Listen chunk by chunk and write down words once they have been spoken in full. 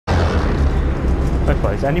Right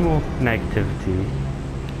boys, any more negativity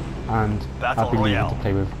and Battle I'll be leaving Royale. to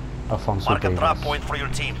play with Alfonso Mark a Davis. trap point for your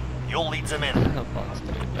team. You'll lead them in.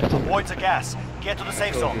 Avoid the gas. Get to the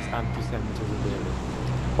safe zone.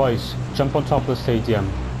 Boys, jump on top of the stadium.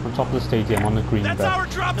 On top of the stadium on the green That's bit. our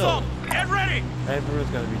drop zone. Get ready. Everyone's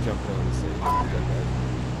going to be jumping on the stadium.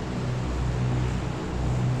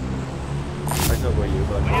 I know where you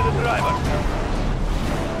are. We need a driver.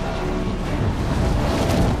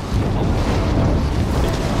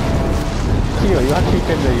 Theo, you actually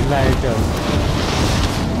did the leg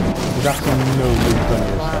there's actually no loop on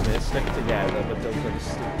your side. Stick together, but don't go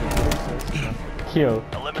stupid. Kyo,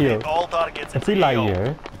 Eliminate all targets. if we lie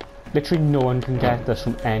here, literally no one can get us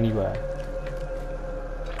from anywhere.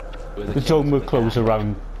 The zone will close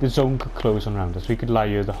around. The zone could close around us. We could lie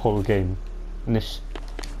here the whole game. And this,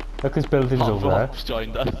 look, this building's over there.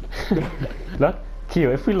 Joined us. Look,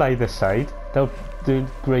 Kyo, if we lie this side, the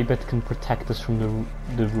grey bit can protect us from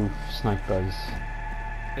the roof snipers.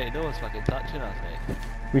 Hey, no one's fucking touching us, mate.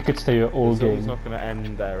 We could stay here all The zone's game. not going to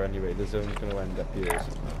end there anyway. The zone's going to end up here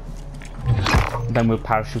somewhere. Then we'll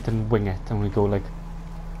parachute and wing it, and we go like,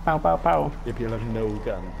 pow pow pow. If you'll have no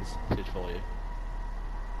guns, Good for you.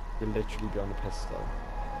 you'll literally be on the pistol.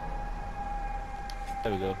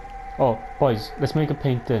 There we go. Oh, boys, let's make a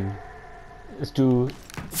painting. Let's do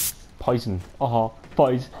poison.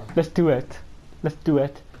 Boys, let's do it. Let's do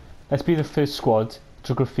it. Let's be the first squad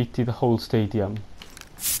to graffiti the whole stadium.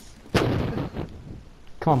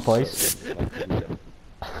 Come on, boys.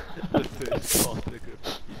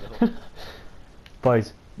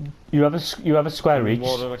 Boys, you have a square each,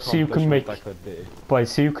 so you can make.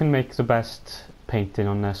 Boys, so you can make the best painting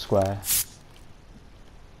on their square.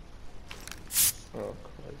 Oh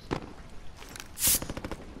Christ.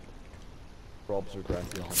 Rob's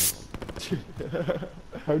regretting.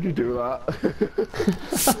 How'd you do that?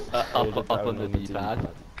 Up on the D-pad.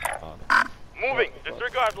 Moving.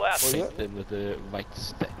 Disregard last. Paint them with the right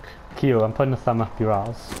stick. Kyo, I'm putting a thumb up your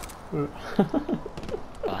ass.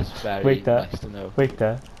 That's very Wait there. nice to know. Wait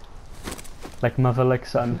there. Like mother, like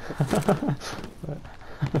son.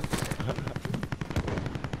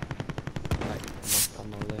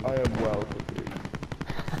 I am well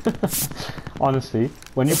confused. Honestly,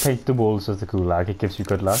 when you paint the walls of the gulag, it gives you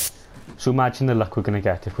good luck. So imagine the luck we're going to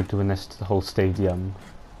get if we're doing this to the whole stadium.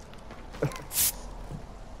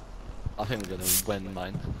 I think we're gonna win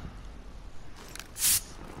mine.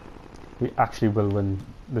 We actually will win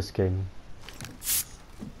this game.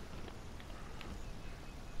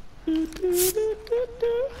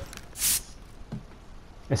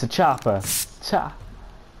 It's a chopper. Cha.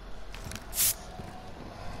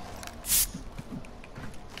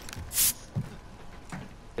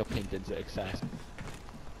 Your painting's an excess.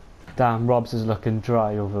 Damn, Rob's is looking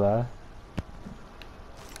dry over there.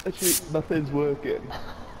 Actually, nothing's working.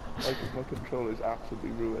 Like, my controller's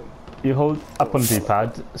absolutely ruined. You hold up on the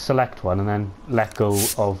D-pad, select one, and then let go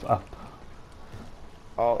of up.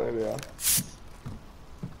 Oh, there we are.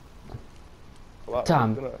 Well,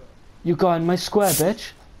 Damn. You got in my square,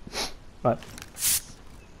 bitch. Right.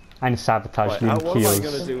 I'm sabotage Right, Liam what am I going to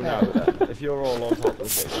Keels. do now then? If you're all on top of the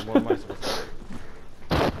station, what am I supposed to do?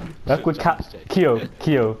 Look, with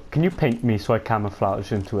Kyo, can you paint me so I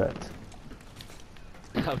camouflage into it?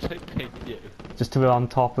 I'm trying to paint you. Just to be on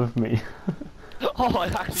top of me. Oh, I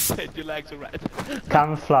actually painted your legs are red.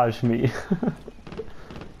 Camouflage me.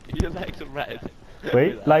 Your legs are red.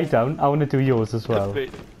 Wait, lie down. I want to do yours as well.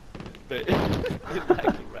 Wait. Your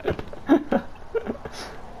legs are red.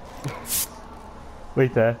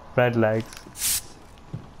 Wait there, red legs.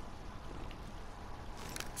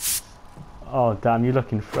 Oh damn, you're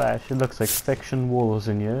looking fresh. It looks like fiction walls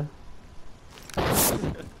in you.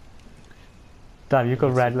 Damn, you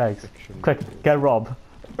got red legs. Quick, get Rob.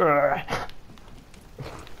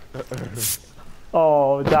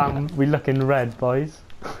 Oh damn, we looking red, boys.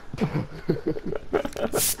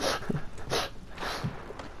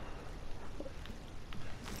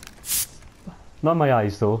 Not my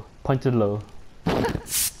eyes though, pointed low.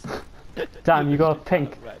 Damn, you got a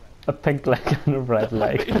pink leg and a red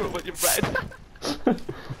leg. With your red.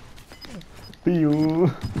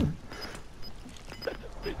 Pew.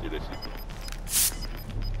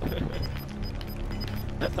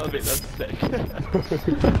 Oh mate, that's sick.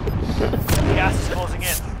 Gas is closing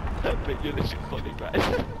in. Mate, you're literally fully red.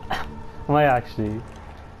 Am I actually?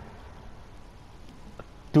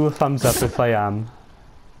 Do a thumbs up if I am.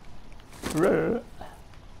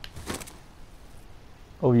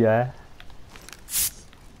 Oh yeah.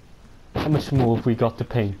 How much more have we got to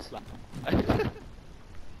paint?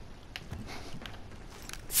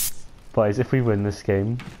 Boys, if we win this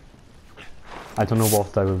game, I don't know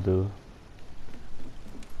what I will do.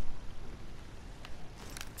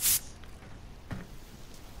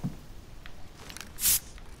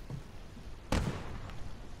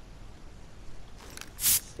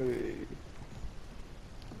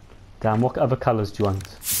 Damn, what other colours do you want?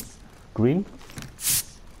 Green?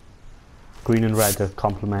 Green and red are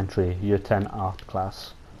complementary. Year 10 art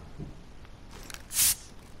class.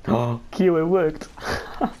 Oh, Q, it worked!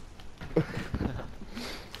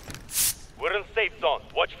 We're in safe zone.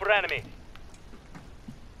 Watch for enemy.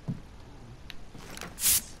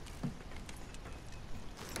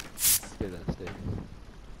 Stay there, stay.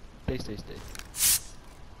 Stay.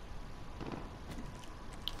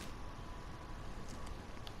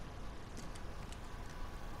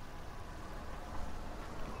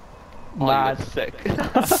 Mad. Oh, sick.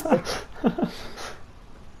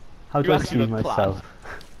 How do You I actually see look myself?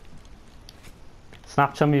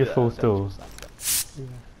 Snapchat me your photos.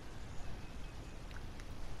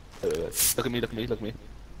 Look at me.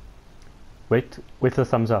 Wait for the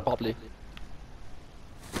thumbs up. Probably.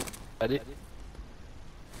 Ready?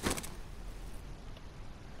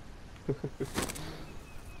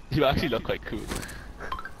 You actually look quite cool.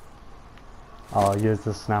 Oh, here's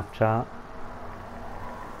the Snapchat.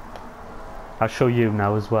 I'll show you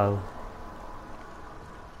now as well.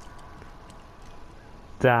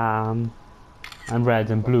 Damn. I'm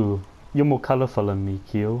red and blue. You're more colourful than me,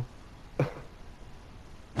 Q.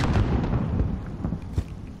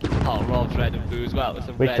 Oh, Rob's red and blue as well. It's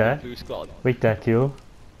a Wait red there. and blue squad. Wait there, Q.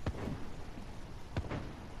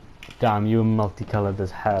 Damn, you're multicoloured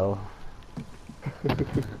as hell.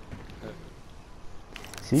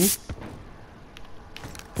 See?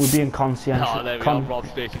 We're being conscientious. Oh, there we are.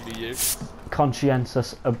 Rob's basically you.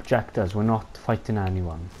 Conscientious objectors. We're not fighting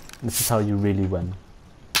anyone. This is how you really win.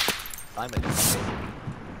 I made it.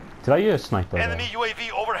 Did I hear a sniper there? Enemy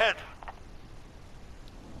UAV overhead.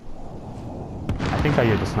 I think I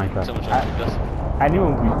heard a sniper. Someone trying to shoot us.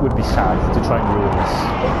 Anyone would be sad to try and ruin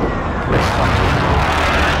this fight.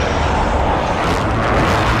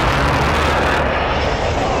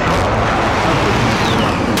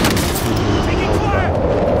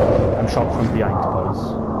 I'm shot from behind, boys.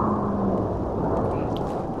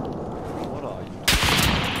 What are you?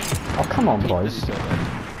 Oh, come on, boys.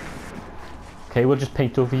 Okay, we'll just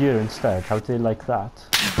paint over here instead. How do they like that?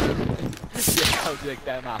 Yeah, how do you like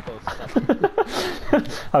them apples?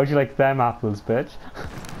 How'd you like them apples, bitch?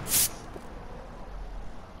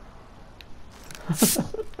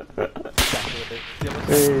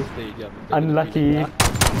 Hey, unlucky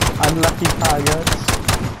pirates.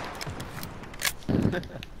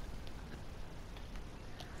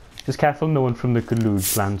 Just careful no one from the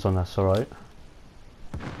Galoods lands on us, alright?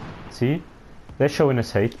 See? They're showing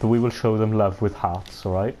us hate, but we will show them love with hearts,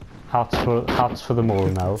 alright? Hearts for them all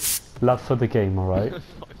now. Love for the game, alright?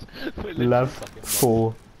 Love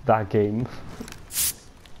for that game.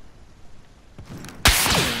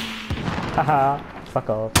 Haha, fuck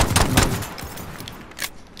off.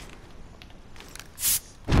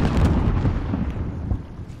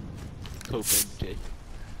 Coping, Jake.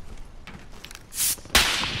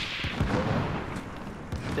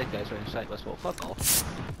 That guy's wearing sight, well, fuck off.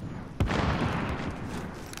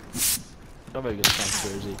 Not very good transfer,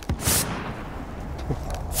 is he?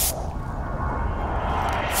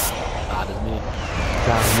 Bad as me.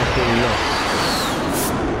 Damn, look at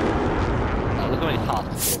Oh, look how many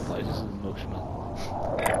hearts he applies, this is emotional.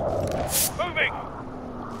 Moving.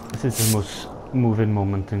 this is the most moving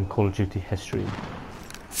moment in Call of Duty history.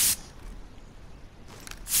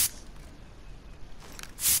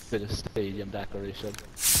 Bit of stadium decoration.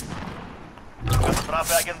 Got the drop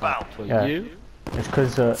bag inbound. For Yeah. you. It's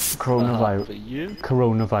because For you.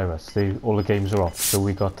 coronavirus, all the games are off, so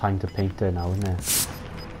we got time to paint there now, isn't it?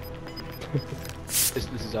 This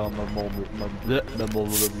is our memoriam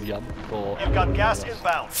for... You've got gas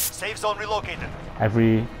inbound. Safe zone relocated.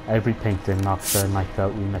 Every painting marks a night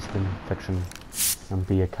out we missed in fiction and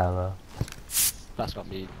be a colour. That's got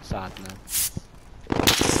me sad now.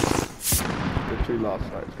 Literally last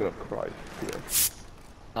night I was gonna cry. Yeah.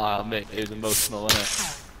 Ah, mate, it was emotional, wasn't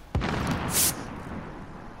it?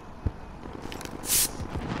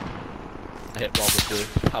 I hit Rob with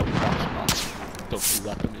the power crash mark. Don't do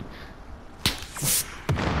that to me.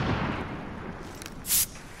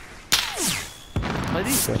 What are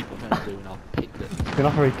these people trying to do now? Pick them. They're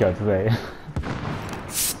not very good, are they?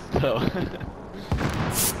 So.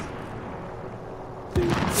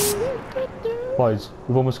 Boys,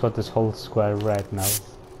 we've almost got this whole square red now.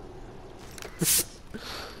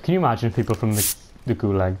 Can you imagine if people from the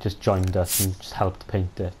Gulag just joined us and just helped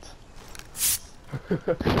paint it?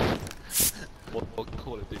 What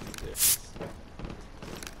call it did you do?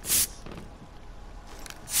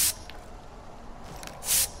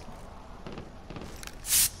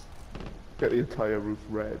 Get the entire roof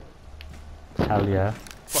red. Hell yeah.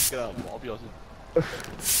 Fuck it up, Rob, yours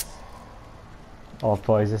Oh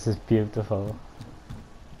boys, this is beautiful.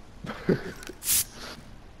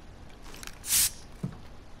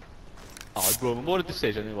 Oh, bro, what a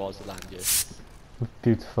decision it was to land here.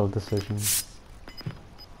 Beautiful decision.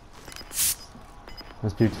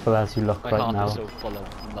 As beautiful as you look My right heart now. is so full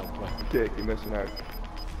of love right now. Dick, you're missing out.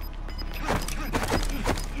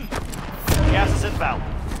 Gas is inbound.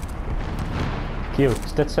 Q,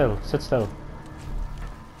 sit still, sit still.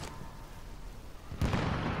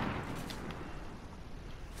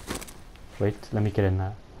 Wait, let me get in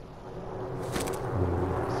there.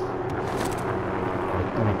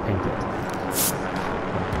 Right, let me paint it.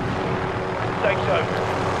 Safe zone.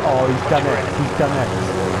 Oh, he's done it, he's done it.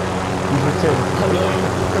 He's returned.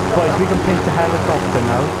 Boys, we can paint the helicopter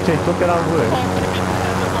now. Jake, look at our work.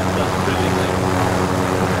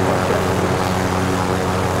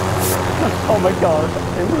 Oh my god,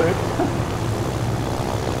 it worked.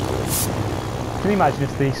 Can you imagine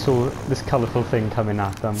if they saw this colourful thing coming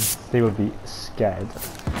at them? They would be scared.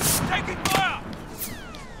 Taking fire!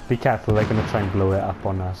 Be careful, they're going to try and blow it up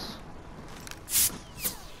on us.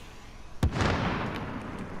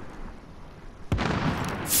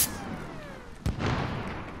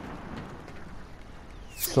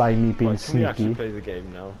 Slimy being Right, can we actually sneaky. play the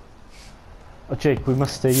game now? Oh Jake, we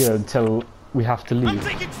must stay here until we have to I'm leave.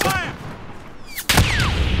 taking fire!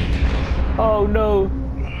 Oh no!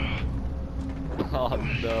 Oh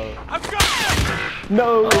no. I've got it!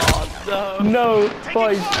 No! Oh no. No!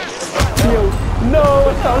 Boys! Yo! No!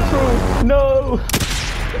 It fell through! No!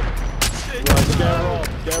 Right, get her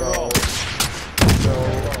off, get her off.